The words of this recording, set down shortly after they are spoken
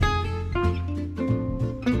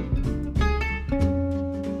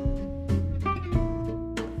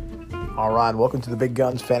All right, welcome to the Big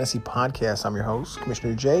Guns Fantasy Podcast. I'm your host,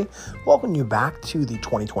 Commissioner Jay. Welcome you back to the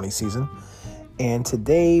 2020 season. And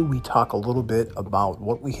today we talk a little bit about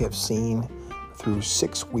what we have seen through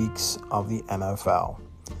 6 weeks of the NFL.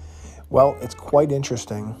 Well, it's quite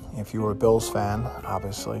interesting if you're a Bills fan,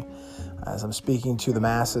 obviously. As I'm speaking to the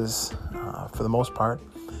masses, for the most part,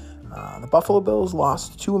 the Buffalo Bills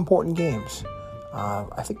lost 2 important games.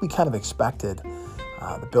 I think we kind of expected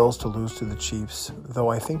the Bills to lose to the Chiefs, though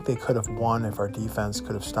I think they could have won if our defense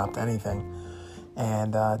could have stopped anything.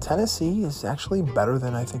 And Tennessee is actually better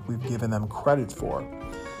than I think we've given them credit for.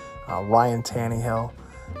 Ryan Tannehill,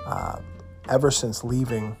 ever since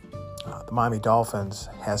leaving the Miami Dolphins,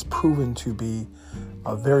 has proven to be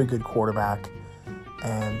a very good quarterback.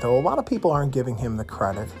 And though a lot of people aren't giving him the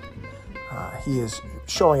credit, he is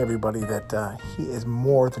showing everybody that he is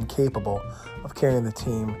more than capable of carrying the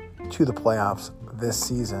team to the playoffs this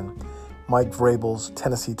season. Mike Vrabel's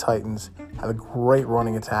Tennessee Titans have a great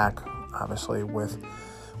running attack, obviously, with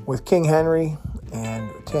King Henry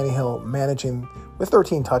and Tannehill managing with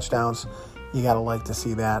 13 touchdowns. You got to like to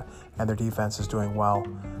see that, and their defense is doing well.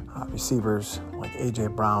 Receivers like A.J.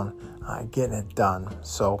 Brown getting it done.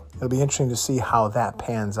 So it'll be interesting to see how that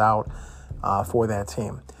pans out for that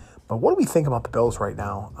team. But what do we think about the Bills right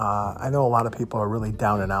now? I know a lot of people are really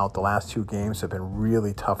down and out. The last 2 games have been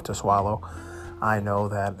really tough to swallow. I know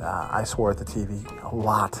that I swore at the TV a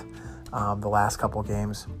lot the last couple of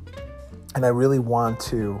games. And I really want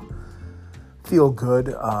to feel good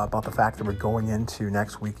about the fact that we're going into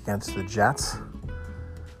next week against the Jets.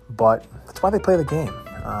 But that's why they play the game.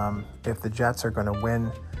 If the Jets are going to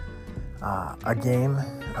win a game,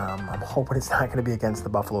 I'm hoping it's not going to be against the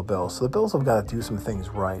Buffalo Bills. So the Bills have got to do some things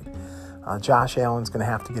right. Josh Allen's going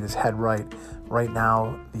to have to get his head right. Right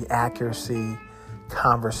now, the accuracy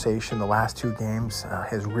conversation the last 2 games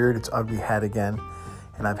has reared its ugly head again.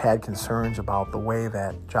 And I've had concerns about the way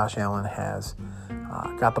that Josh Allen has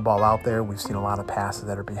got the ball out there. We've seen a lot of passes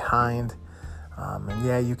that are behind. And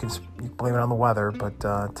yeah, you can blame it on the weather, but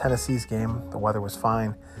Tennessee's game, the weather was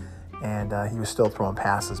fine. And he was still throwing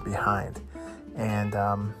passes behind. And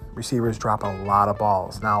receivers dropping a lot of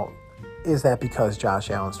balls. Now, is that because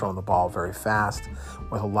Josh Allen's throwing the ball very fast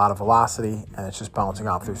with a lot of velocity and it's just bouncing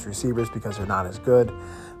off those receivers because they're not as good?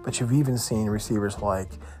 But you've even seen receivers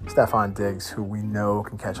like Stephon Diggs, who we know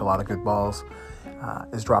can catch a lot of good balls,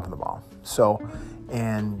 is dropping the ball. So,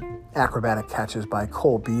 and acrobatic catches by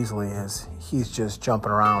Cole Beasley as he's just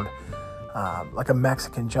jumping around like a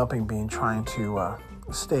Mexican jumping bean, trying to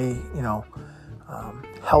stay,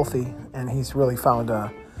 healthy. And he's really found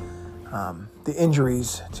the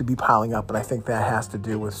injuries to be piling up, and I think that has to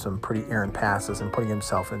do with some pretty errant passes and putting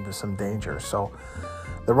himself into some danger. So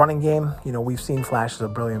the running game, we've seen flashes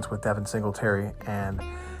of brilliance with Devin Singletary, and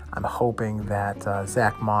I'm hoping that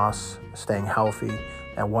Zach Moss staying healthy,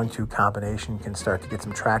 that 1-2 combination can start to get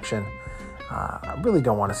some traction. I really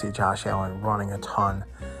don't want to see Josh Allen running a ton.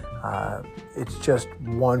 It's just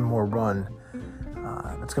one more run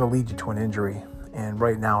that's going to lead you to an injury. And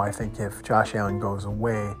right now, I think if Josh Allen goes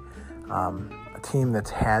away, a team that's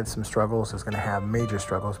had some struggles is going to have major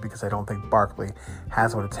struggles, because I don't think Barkley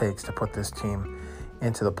has what it takes to put this team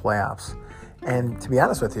into the playoffs. And to be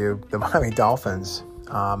honest with you, the Miami Dolphins,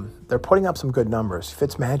 they're putting up some good numbers.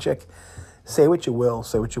 Fitzmagic, say what you will,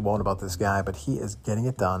 say what you won't about this guy, but he is getting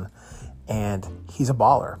it done, and he's a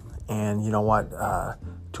baller. And you know what?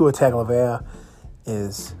 Tua Tagovailoa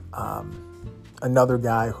is another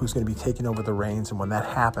guy who's going to be taking over the reins, and when that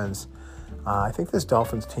happens, I think this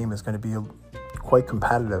Dolphins team is going to be quite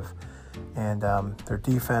competitive, and their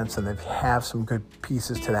defense, and they have some good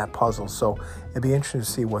pieces to that puzzle. So it'd be interesting to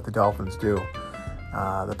see what the Dolphins do.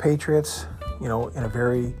 The Patriots, in a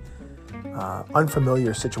very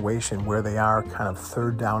unfamiliar situation where they are kind of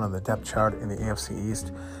third down on the depth chart in the AFC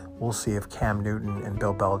East. We'll see if Cam Newton and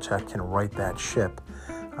Bill Belichick can right that ship.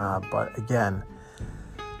 But again,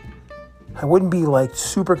 I wouldn't be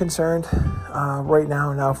super concerned right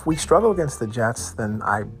now. Now, if we struggle against the Jets, then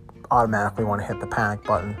I automatically want to hit the panic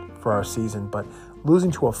button for our season. But losing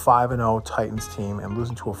to a 5-0 Titans team and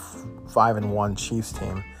losing to a 5-1 Chiefs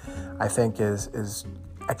team, I think is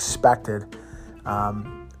expected.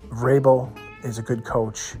 Vrabel is a good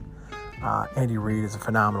coach. Andy Reid is a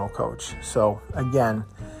phenomenal coach. So again,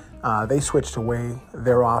 they switched away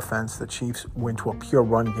their offense. The Chiefs went to a pure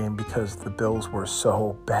run game because the Bills were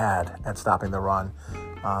so bad at stopping the run.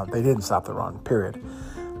 They didn't stop the run, period.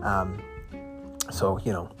 So,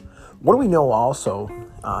 what do we know also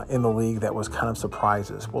in the league that was kind of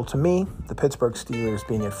surprises? Well, to me, the Pittsburgh Steelers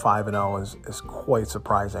being at 5-0 is quite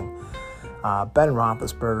surprising. Ben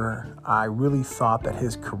Roethlisberger, I really thought that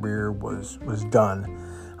his career was done.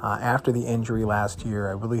 After the injury last year,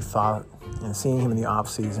 I really thought, and seeing him in the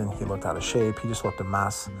offseason, he looked out of shape. He just looked a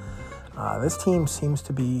mess. This team seems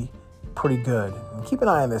to be pretty good. And keep an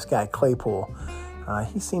eye on this guy, Claypool.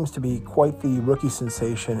 He seems to be quite the rookie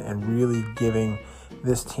sensation and really giving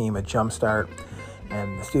this team a jump start.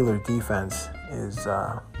 And the Steelers defense is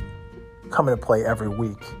coming to play every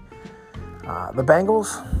week. The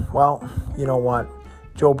Bengals, well, you know what?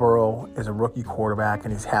 Joe Burrow is a rookie quarterback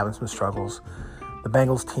and he's having some struggles. The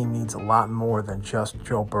Bengals team needs a lot more than just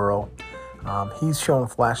Joe Burrow. He's shown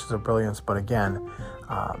flashes of brilliance, but again,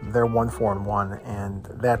 they're 1-4-1, and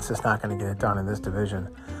that's just not going to get it done in this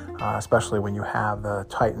division, especially when you have the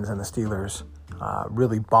Titans and the Steelers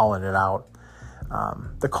really balling it out.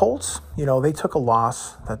 The Colts, they took a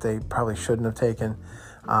loss that they probably shouldn't have taken,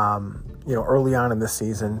 early on in this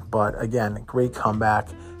season. But again, great comeback.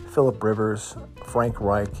 Phillip Rivers, Frank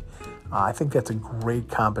Reich. I think that's a great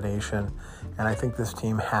combination. And I think this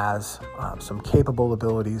team has some capable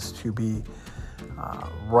abilities to be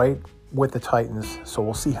right with the Titans. So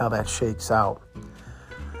we'll see how that shakes out.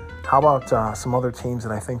 How about some other teams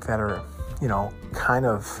that I think that are, kind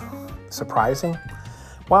of surprising?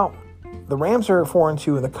 Well, the Rams are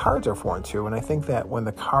 4-2 and the Cards are 4-2. And I think that when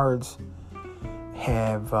the Cards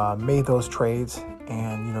have made those trades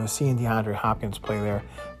and, seeing DeAndre Hopkins play there,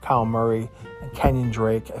 Kyle Murray and Kenyon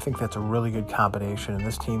Drake, I think that's a really good combination. And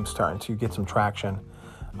this team's starting to get some traction.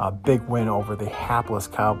 A big win over the hapless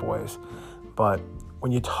Cowboys. But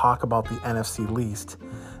when you talk about the NFC least,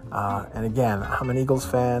 and again, I'm an Eagles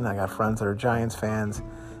fan. I got friends that are Giants fans.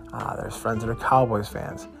 There's friends that are Cowboys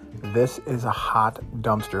fans. This is a hot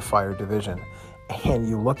dumpster fire division. And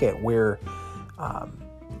you look at where,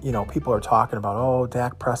 people are talking about, oh,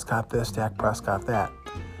 Dak Prescott this, Dak Prescott that.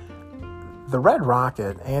 The Red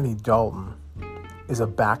Rocket, Andy Dalton, is a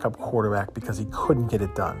backup quarterback because he couldn't get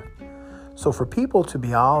it done. So for people to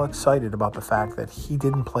be all excited about the fact that he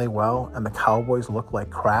didn't play well and the Cowboys look like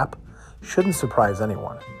crap shouldn't surprise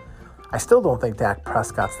anyone. I still don't think Dak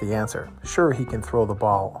Prescott's the answer. Sure, he can throw the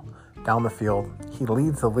ball down the field. He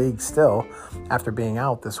leads the league still after being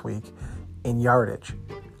out this week in yardage.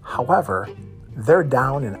 However, they're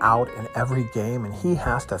down and out in every game, and he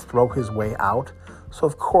has to throw his way out. So,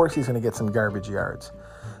 of course, he's going to get some garbage yards.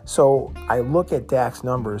 So I look at Dak's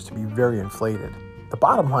numbers to be very inflated. The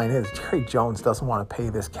bottom line is Jerry Jones doesn't want to pay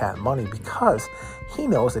this cat money because he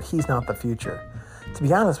knows that he's not the future. To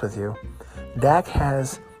be honest with you, Dak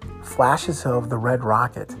has flashes of the Red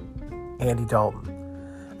Rocket, Andy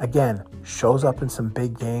Dalton. Again, shows up in some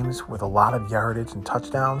big games with a lot of yardage and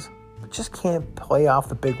touchdowns, but just can't play off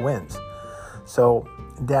the big wins. So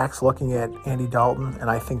Dak's looking at Andy Dalton, and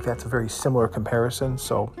I think that's a very similar comparison,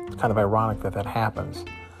 so it's kind of ironic that that happens.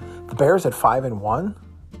 The Bears at 5-1,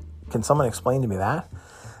 can someone explain to me that?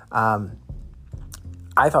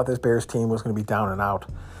 I thought this Bears team was going to be down and out.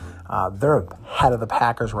 They're ahead of the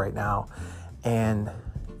Packers right now, and,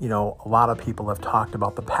 a lot of people have talked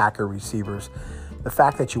about the Packer receivers. The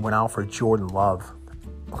fact that you went out for Jordan Love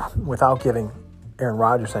without giving Aaron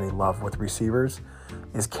Rodgers any love with receivers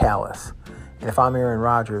is callous. And if I'm Aaron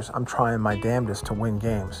Rodgers, I'm trying my damnedest to win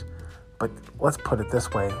games. But let's put it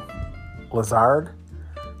this way. Lazard,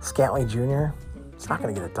 Scantling Jr., it's not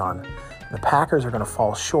going to get it done. The Packers are going to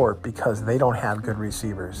fall short because they don't have good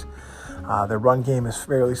receivers. Their run game is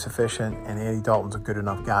fairly sufficient, and Andy Dalton's a good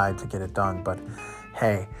enough guy to get it done. But,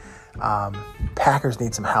 hey, Packers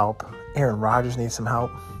need some help. Aaron Rodgers needs some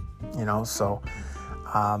help, so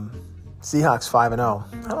Seahawks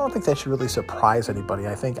 5-0. I don't think that should really surprise anybody.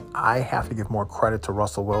 I think I have to give more credit to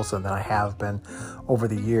Russell Wilson than I have been over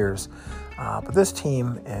the years. But this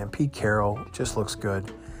team and Pete Carroll just looks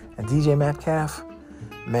good. And DJ Metcalf,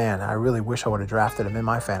 man, I really wish I would have drafted him in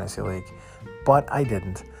my fantasy league, but I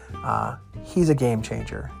didn't. He's a game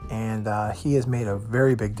changer, and he has made a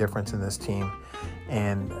very big difference in this team.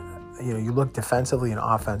 And you look defensively and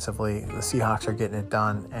offensively, the Seahawks are getting it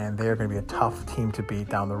done, and they're going to be a tough team to beat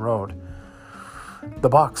down the road. The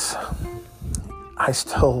Bucs, I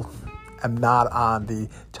still am not on the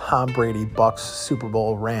Tom Brady Bucs Super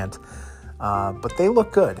Bowl rant, but they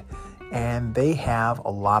look good, and they have a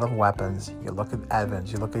lot of weapons. You look at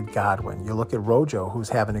Evans, you look at Godwin, you look at Rojo, who's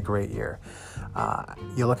having a great year.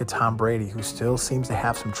 You look at Tom Brady, who still seems to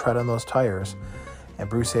have some tread on those tires. And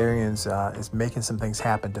Bruce Arians is making some things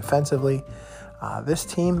happen defensively. This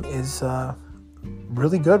team is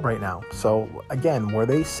really good right now. So, again, where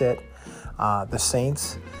they sit, the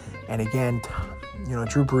Saints, and again,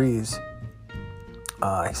 Drew Brees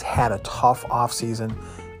has had a tough offseason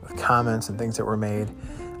with comments and things that were made.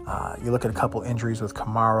 You look at a couple injuries with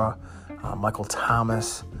Kamara, Michael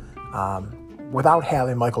Thomas. without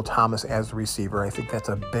having Michael Thomas as the receiver, I think that's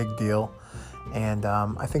a big deal. And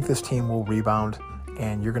I think this team will rebound,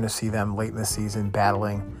 and you're going to see them late in the season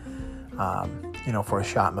battling, for a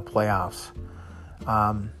shot in the playoffs.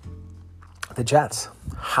 The Jets.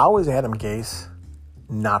 How is Adam Gase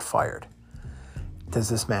not fired? Does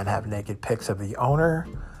this man have naked pics of the owner?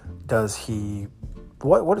 Does he?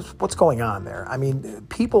 What's going on there? I mean,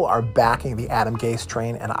 people are backing the Adam Gase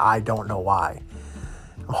train, and I don't know why.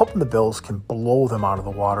 I'm hoping the Bills can blow them out of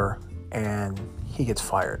the water, and he gets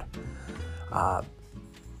fired.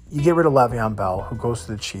 You get rid of Le'Veon Bell, who goes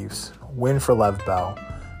to the Chiefs. Win for Lev Bell.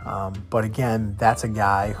 But again, that's a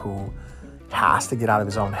guy who has to get out of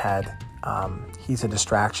his own head. He's a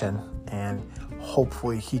distraction, and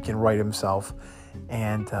hopefully he can right himself.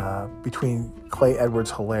 And between Clyde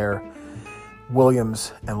Edwards-Helaire,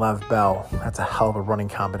 Williams, and Lev Bell, that's a hell of a running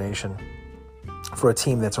combination for a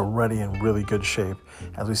team that's already in really good shape,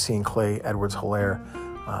 as we've seen Clyde Edwards-Helaire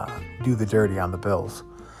do the dirty on the Bills.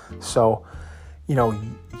 So,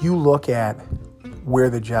 you look at where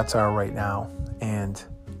the Jets are right now, and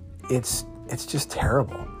it's just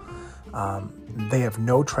terrible. They have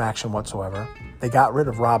no traction whatsoever. They got rid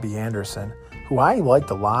of Robbie Anderson, who I liked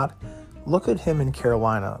a lot. Look at him in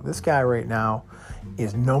Carolina. This guy right now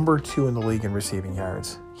is number 2 in the league in receiving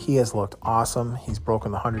yards. He has looked awesome. He's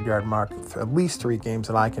broken the 100-yard mark for at least 3 games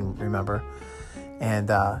that I can remember.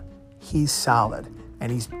 And he's solid.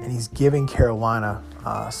 And he's giving Carolina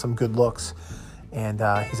some good looks. And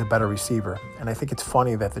he's a better receiver. And I think it's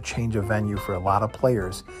funny that the change of venue for a lot of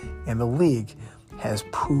players in the league has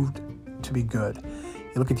proved to be good.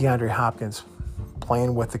 You look at DeAndre Hopkins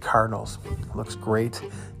playing with the Cardinals. Looks great.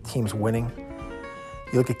 Team's winning.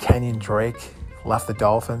 You look at Kenyon Drake, left the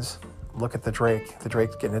Dolphins. Look at the Drake. The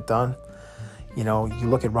Drake's getting it done. You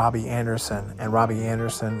look at Robbie Anderson, and Robbie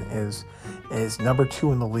Anderson is number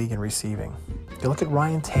 2 in the league in receiving. You look at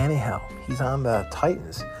Ryan Tannehill. He's on the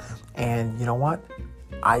Titans. And you know what?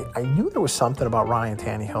 I knew there was something about Ryan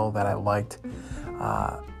Tannehill that I liked.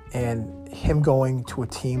 And him going to a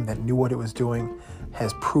team that knew what it was doing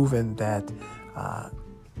has proven that,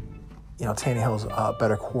 Tannehill's a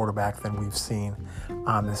better quarterback than we've seen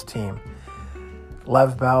on this team.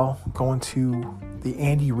 Lev Bell going to the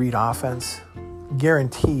Andy Reid offense,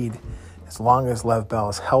 guaranteed as long as Lev Bell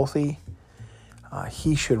is healthy,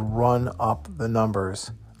 he should run up the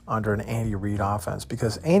numbers under an Andy Reid offense,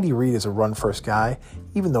 because Andy Reid is a run-first guy,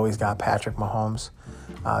 even though he's got Patrick Mahomes.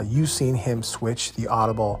 You've seen him switch the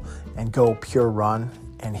audible and go pure run,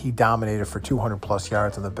 and he dominated for 200-plus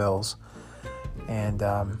yards on the Bills. And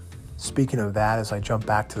speaking of that, as I jump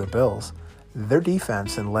back to the Bills, their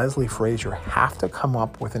defense and Leslie Frazier have to come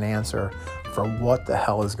up with an answer for what the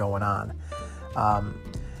hell is going on.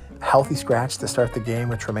 Healthy scratch to start the game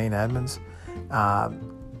with Tremaine Edmonds.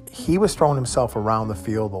 He was throwing himself around the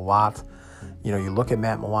field a lot. You look at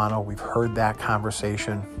Matt Milano, we've heard that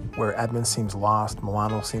conversation where Edmonds seems lost.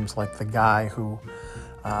 Milano seems like the guy who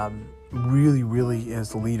really, really is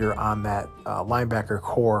the leader on that linebacker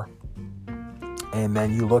core. And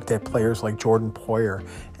then you looked at players like Jordan Poyer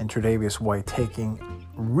and Tre'Davious White taking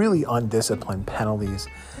really undisciplined penalties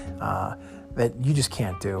that you just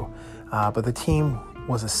can't do. But the team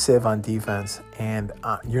was a sieve on defense, and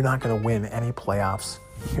you're not going to win any playoffs.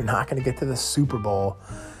 You're not going to get to the Super Bowl,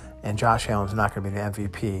 and Josh Allen's not going to be the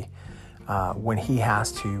MVP when he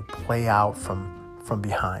has to play out from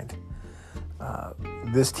behind.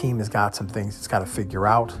 This team has got some things it's got to figure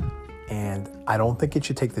out, and I don't think it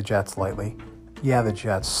should take the Jets lightly. Yeah, the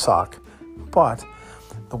Jets suck, but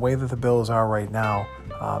the way that the Bills are right now,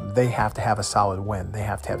 they have to have a solid win. They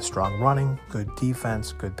have to have strong running, good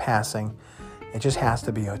defense, good passing. It just has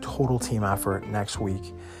to be a total team effort next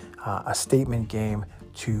week, a statement game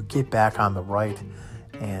to get back on the right,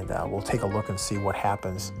 and we'll take a look and see what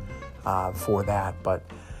happens for that. But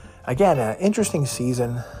again, an interesting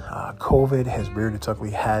season. COVID has reared its ugly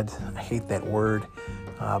head. I hate that word,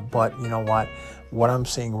 but you know what? What I'm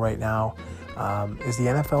seeing right now is the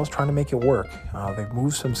NFL is trying to make it work. They've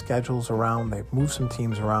moved some schedules around. They've moved some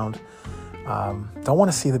teams around. Don't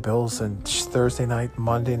want to see the Bills in Thursday night,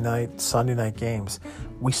 Monday night, Sunday night games.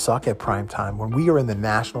 We suck at prime time. When we are in the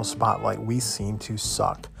national spotlight, we seem to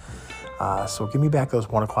suck. So give me back those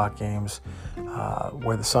 1 o'clock games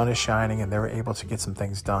where the sun is shining and they're able to get some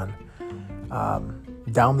things done.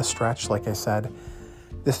 Down the stretch, like I said,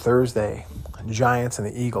 this Thursday, Giants and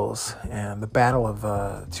the Eagles, and the battle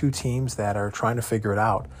of 2 teams that are trying to figure it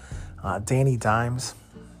out. Danny Dimes.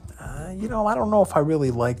 I don't know if I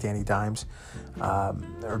really like Danny Dimes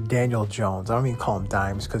or Daniel Jones. I don't even call him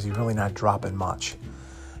Dimes because he's really not dropping much.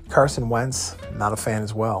 Carson Wentz, not a fan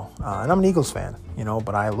as well. And I'm an Eagles fan,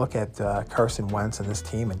 but I look at Carson Wentz and this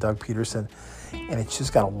team and Doug Peterson, and it's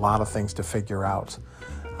just got a lot of things to figure out.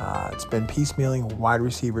 It's been piecemealing wide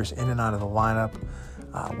receivers in and out of the lineup.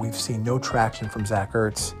 We've seen no traction from Zach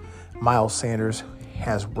Ertz. Miles Sanders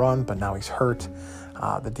has run, but now he's hurt.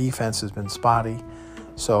 The defense has been spotty.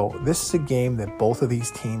 So this is a game that both of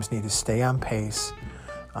these teams need to stay on pace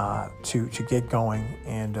to get going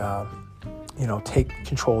and take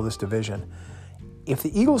control of this division. If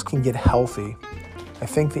the Eagles can get healthy, I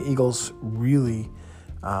think the Eagles really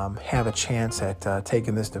have a chance at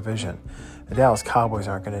taking this division. The Dallas Cowboys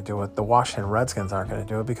aren't going to do it. The Washington Redskins aren't going to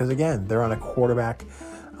do it because, again, they're on a quarterback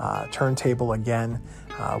turntable again.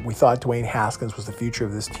 We thought Dwayne Haskins was the future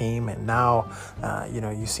of this team, and now,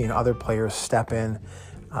 you've seen other players step in.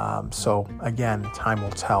 So, again, time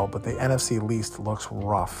will tell, but the NFC East looks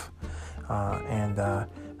rough.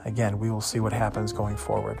 Again, we will see what happens going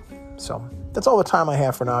forward. So that's all the time I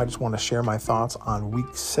have for now. I just want to share my thoughts on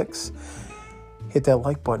Week 6. Hit that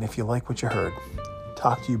like button if you like what you heard.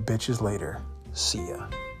 Talk to you bitches later. See ya.